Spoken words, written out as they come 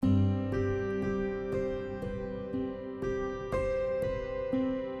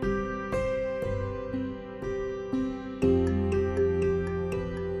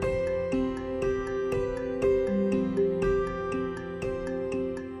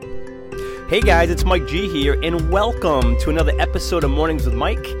Hey guys, it's Mike G here, and welcome to another episode of Mornings with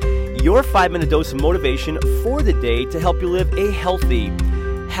Mike, your 5-minute dose of motivation for the day to help you live a healthy,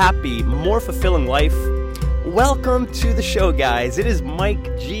 happy, more fulfilling life. Welcome to the show, guys. It is Mike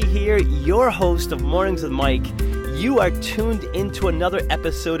G here, your host of Mornings with Mike. You are tuned into another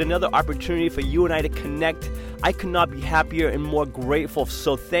episode, another opportunity for you and I to connect. I could not be happier and more grateful,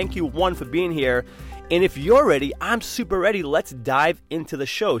 so thank you, one, for being here. And if you're ready, I'm super ready. Let's dive into the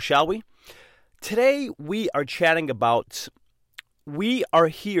show, shall we? Today, we are chatting about we are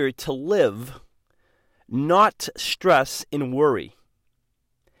here to live, not stress and worry.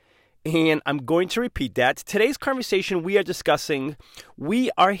 And I'm going to repeat that. Today's conversation, we are discussing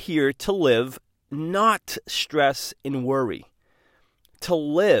we are here to live, not stress and worry. To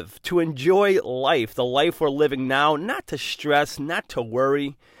live, to enjoy life, the life we're living now, not to stress, not to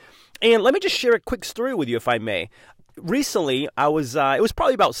worry. And let me just share a quick story with you, if I may. Recently, it was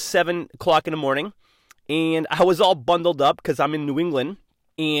probably about 7 o'clock in the morning, and I was all bundled up because I'm in New England,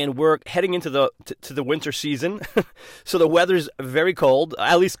 and we're heading into the winter season. So the weather's very cold,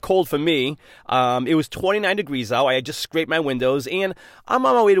 at least cold for me. It was 29 degrees out. I had just scraped my windows, and I'm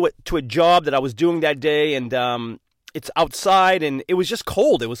on my way to a job that I was doing that day, and it's outside, and it was just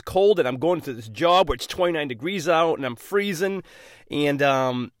cold. It was cold, and I'm going to this job where it's 29 degrees out, and I'm freezing, and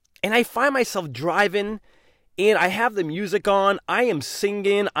I find myself driving. And I have the music on, I am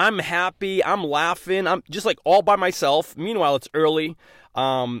singing, I'm happy, I'm laughing, I'm just like all by myself. Meanwhile, it's early,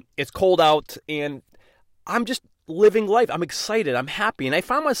 it's cold out, and I'm just living life. I'm excited, I'm happy, and I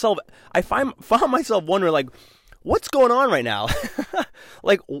found myself wondering, like, what's going on right now?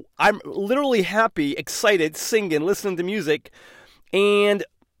 Like, I'm literally happy, excited, singing, listening to music, and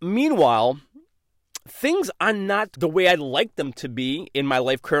meanwhile, things are not the way I'd like them to be in my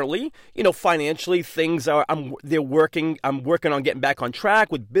life currently. You know, financially, things are, I'm working on getting back on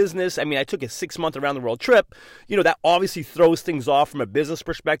track with business. I mean, I took a 6-month around the world trip. You know, that obviously throws things off from a business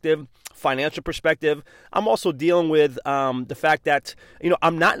perspective, financial perspective. I'm also dealing with the fact that, you know,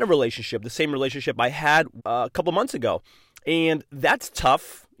 I'm not in a relationship, the same relationship I had a couple months ago. And that's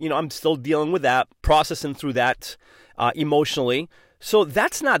tough. You know, I'm still dealing with that, processing through that emotionally. So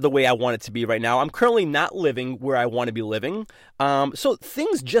that's not the way I want it to be right now. I'm currently not living where I want to be living. So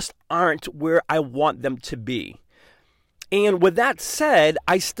things just aren't where I want them to be. And with that said,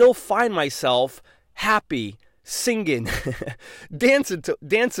 I still find myself happy, singing, dancing, to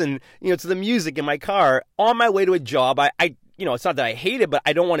the music in my car on my way to a job. It's not that I hate it, but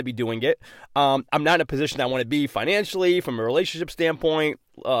I don't want to be doing it. I'm not in a position I want to be financially, from a relationship standpoint,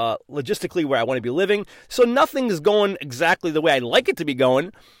 logistically, where I want to be living. So nothing is going exactly the way I'd like it to be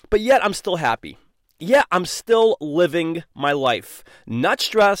going, but yet I'm still happy. Yeah, I'm still living my life. Not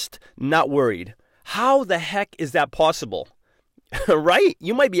stressed, not worried. How the heck is that possible? Right?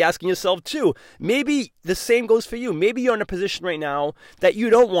 You might be asking yourself too. Maybe the same goes for you. Maybe you're in a position right now that you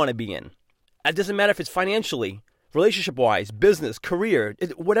don't want to be in. It doesn't matter if it's financially, relationship-wise, business, career,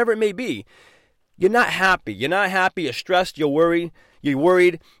 whatever it may be. You're not happy. You're stressed. You're worried.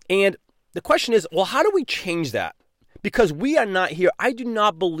 And the question is, well, how do we change that? Because we are not here. I do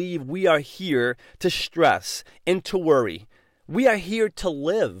not believe we are here to stress and to worry. We are here to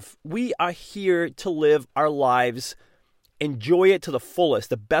live. We are here to live our lives, enjoy it to the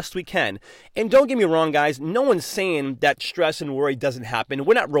fullest, the best we can. And don't get me wrong, guys. No one's saying that stress and worry doesn't happen.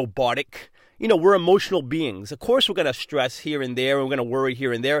 We're not robotic. You know, we're emotional beings. Of course, we're going to stress here and there, and we're going to worry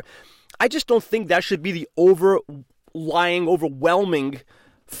here and there. I just don't think that should be the overwhelming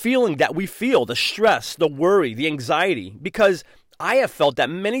feeling that we feel, the stress, the worry, the anxiety, because I have felt that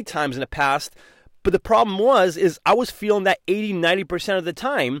many times in the past, but the problem is I was feeling that 80-90% of the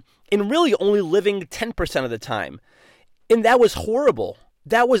time and really only living 10% of the time. And that was horrible.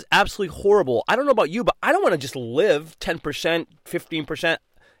 That was absolutely horrible. I don't know about you, but I don't want to just live 10%, 15%.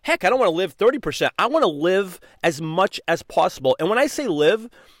 Heck, I don't want to live 30%. I want to live as much as possible. And when I say live,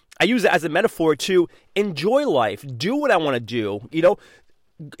 I use it as a metaphor to enjoy life, do what I want to do,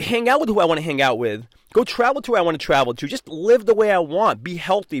 hang out with who I want to hang out with, go travel to where I want to travel to, just live the way I want, be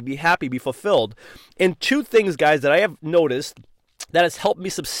healthy, be happy, be fulfilled. And two things, guys, that I have noticed that has helped me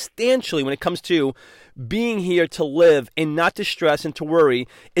substantially when it comes to being here to live and not to stress and to worry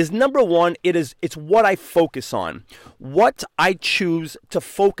is, number one, it's what I focus on. What I choose to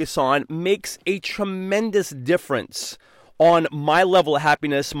focus on makes a tremendous difference on my level of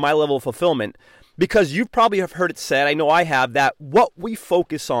happiness, my level of fulfillment. Because you probably have heard it said, I know I have, that what we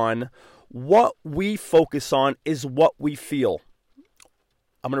focus on is what we feel.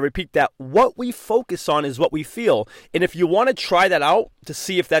 I'm going to repeat that. What we focus on is what we feel. And if you want to try that out to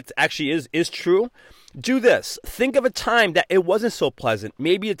see if that actually is true, Do this. Think of a time that it wasn't so pleasant.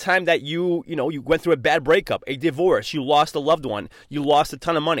 Maybe a time that you went through a bad breakup, a divorce, you lost a loved one, you lost a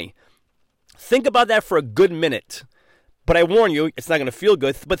ton of money. Think about that for a good minute. But I warn you, it's not going to feel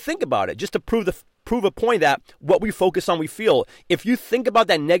good. But think about it, just to prove a point that what we focus on, we feel. If you think about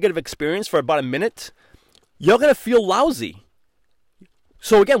that negative experience for about a minute, you're going to feel lousy.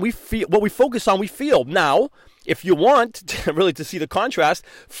 So again, we feel what we focus on, we feel. Now, if you want to see the contrast,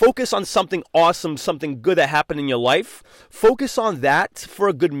 focus on something awesome, something good that happened in your life. Focus on that for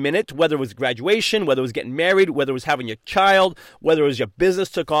a good minute, whether it was graduation, whether it was getting married, whether it was having your child, whether it was your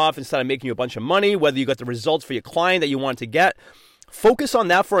business took off and started making you a bunch of money, whether you got the results for your client that you wanted to get. Focus on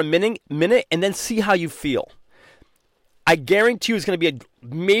that for a minute and then see how you feel. I guarantee you it's going to be a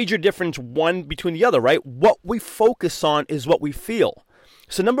major difference one between the other, right? What we focus on is what we feel.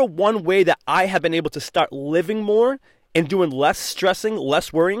 So number one way that I have been able to start living more and doing less stressing,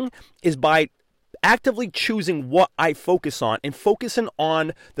 less worrying, is by actively choosing what I focus on and focusing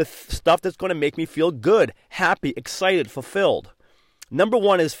on the stuff that's going to make me feel good, happy, excited, fulfilled. Number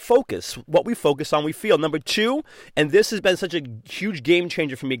one is focus. What we focus on, we feel. Number two, and this has been such a huge game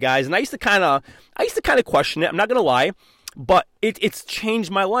changer for me, guys, and I used to kind of question it, I'm not going to lie, but it's changed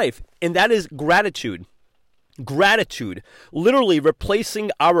my life, and that is gratitude. Gratitude, literally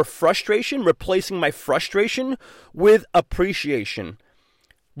replacing my frustration with appreciation.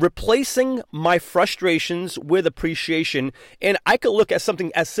 Replacing my frustrations with appreciation. And I could look at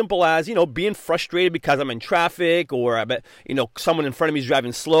something as simple as, being frustrated because I'm in traffic or someone in front of me is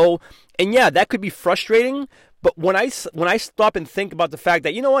driving slow. And yeah, that could be frustrating. But when I stop and think about the fact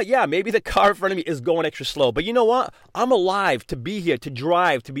that, maybe the car in front of me is going extra slow. But you know what? I'm alive to be here, to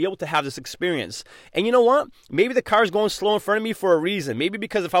drive, to be able to have this experience. And you know what? Maybe the car is going slow in front of me for a reason. Maybe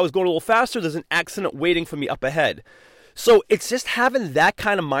because if I was going a little faster, there's an accident waiting for me up ahead. So it's just having that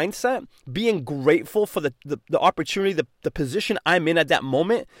kind of mindset, being grateful for the opportunity, the position I'm in at that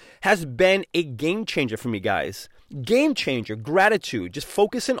moment has been a game changer for me, guys. Game changer, gratitude, just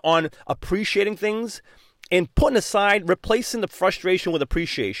focusing on appreciating things and putting aside, replacing the frustration with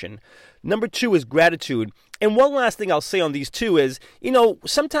appreciation. Number two is gratitude. And one last thing I'll say on these two is,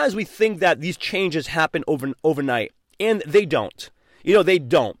 sometimes we think that these changes happen overnight, and they don't. They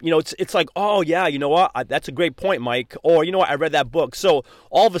don't. It's like, oh, yeah, you know what? That's a great point, Mike. Or, you know what? I read that book. So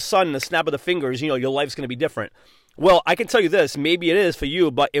all of a sudden, the snap of the fingers, your life's going to be different. Well, I can tell you this. Maybe it is for you,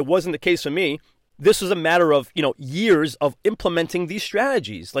 but it wasn't the case for me. This was a matter of, years of implementing these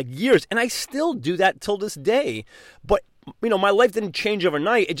strategies, like years. And I still do that till this day. But, my life didn't change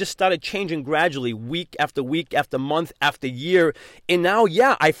overnight. It just started changing gradually, week after month after year. And now,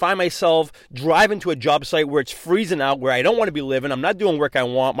 I find myself driving to a job site where it's freezing out, where I don't want to be living. I'm not doing work I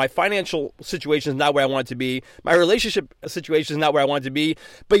want. My financial situation is not where I want it to be. My relationship situation is not where I want it to be.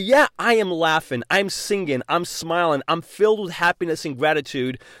 But I am laughing. I'm singing. I'm smiling. I'm filled with happiness and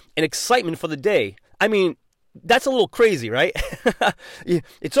gratitude and excitement for the day. I mean, that's a little crazy, right?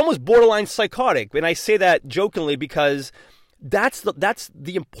 It's almost borderline psychotic. And I say that jokingly because that's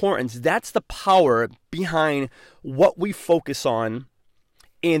the importance. That's the power behind what we focus on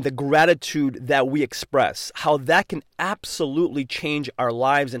and the gratitude that we express. How that can absolutely change our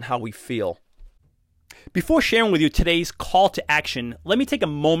lives and how we feel. Before sharing with you today's call to action, let me take a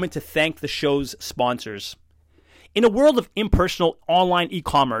moment to thank the show's sponsors. In a world of impersonal online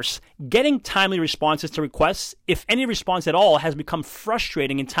e-commerce, getting timely responses to requests, if any response at all, has become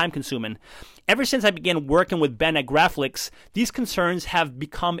frustrating and time-consuming. Ever since I began working with Ben at Graflix, these concerns have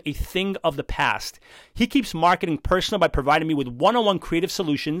become a thing of the past. He keeps marketing personal by providing me with one-on-one creative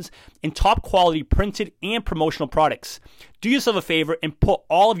solutions and top-quality printed and promotional products. Do yourself a favor and put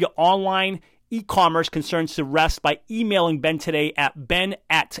all of your online e-commerce concerns to rest by emailing Ben today at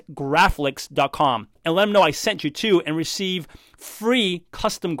ben@graflix.com and let him know I sent you too, and receive free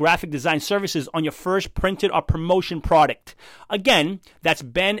custom graphic design services on your first printed or promotion product. Again, that's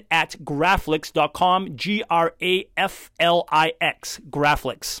ben@graflix.com, Graflix,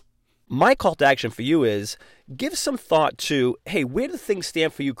 Graflix. My call to action for you is give some thought to, hey, where do things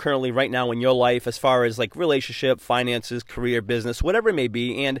stand for you currently right now in your life as far as like relationship, finances, career, business, whatever it may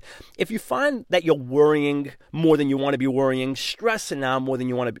be. And if you find that you're worrying more than you want to be worrying, stressing out more than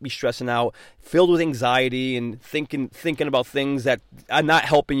you want to be stressing out, filled with anxiety and thinking about things that are not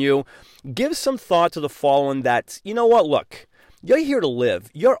helping you, give some thought to the following that, you know what, look, you're here to live.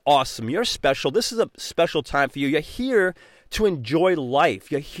 You're awesome. You're special. This is a special time for you. You're here to enjoy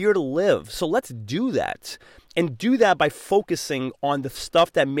life. You're here to live. So let's do that. And do that by focusing on the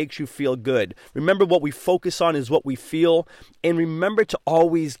stuff that makes you feel good. Remember, what we focus on is what we feel. And remember to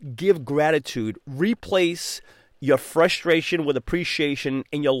always give gratitude. Replace your frustration with appreciation,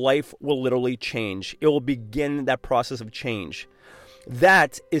 and your life will literally change. It will begin that process of change.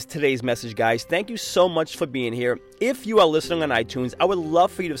 That is today's message, guys. Thank you so much for being here. If you are listening on iTunes, I would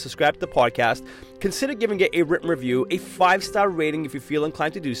love for you to subscribe to the podcast. Consider giving it a written review, a 5-star rating if you feel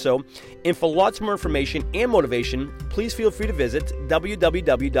inclined to do so. And for lots more information and motivation, please feel free to visit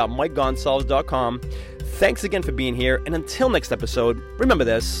www.mikegonsalves.com. Thanks again for being here. And until next episode, remember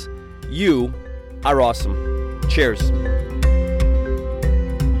this, you are awesome. Cheers.